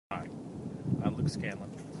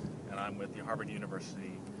Scanlon, and I'm with the Harvard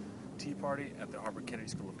University Tea Party at the Harvard Kennedy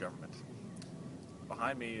School of Government.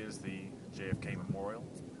 Behind me is the JFK Memorial.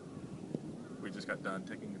 We just got done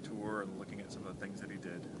taking a tour and looking at some of the things that he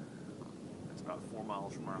did. It's about 4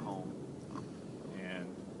 miles from our home, and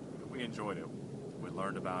we enjoyed it. We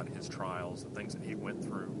learned about his trials, the things that he went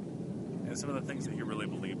through, and some of the things that he really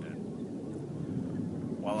believed in.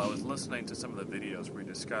 While I was listening to some of the videos, we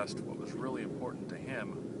discussed what was really important to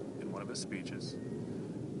him in one of his speeches.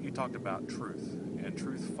 He talked about truth, and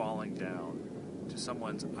truth falling down to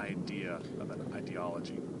someone's idea of an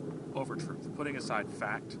ideology over truth, putting aside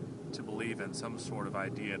fact to believe in some sort of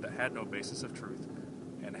idea that had no basis of truth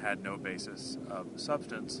and had no basis of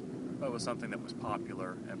substance, but was something that was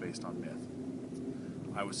popular and based on myth.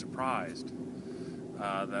 I was surprised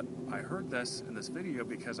that I heard this in this video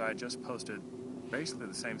because I just posted basically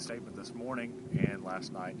the same statement this morning and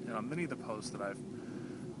last night, and on many of the posts that I've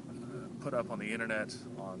put up on the internet,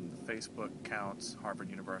 on the Facebook accounts, Harvard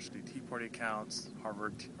University Tea Party accounts,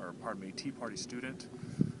 Tea Party student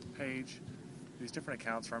page, these different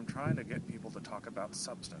accounts where I'm trying to get people to talk about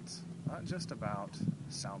substance, not just about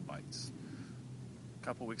sound bites. A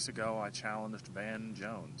couple weeks ago, I challenged Van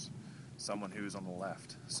Jones, someone who's on the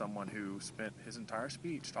left, someone who spent his entire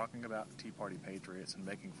speech talking about Tea Party patriots and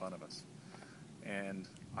making fun of us. And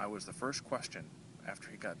I was the first question after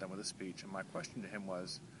he got done with his speech, and my question to him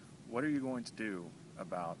was, what are you going to do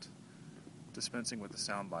about dispensing with the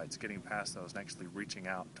sound bites, getting past those, and actually reaching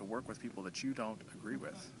out to work with people that you don't agree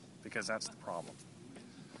with? Because that's the problem.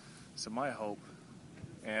 So my hope,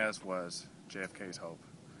 as was JFK's hope,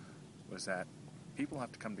 was that people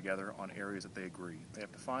have to come together on areas that they agree. They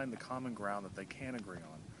have to find the common ground that they can agree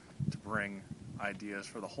on to bring ideas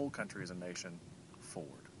for the whole country as a nation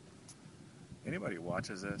forward. Anybody who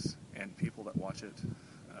watches this, and people that watch it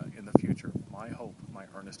in the future, my hope, my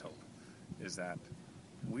earnest hope, is that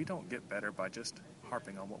we don't get better by just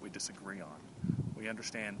harping on what we disagree on. We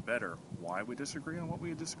understand better why we disagree on what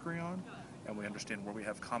we disagree on, and we understand where we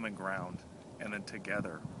have common ground, and then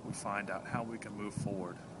together we find out how we can move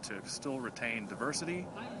forward to still retain diversity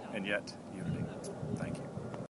and yet unity. Thank you.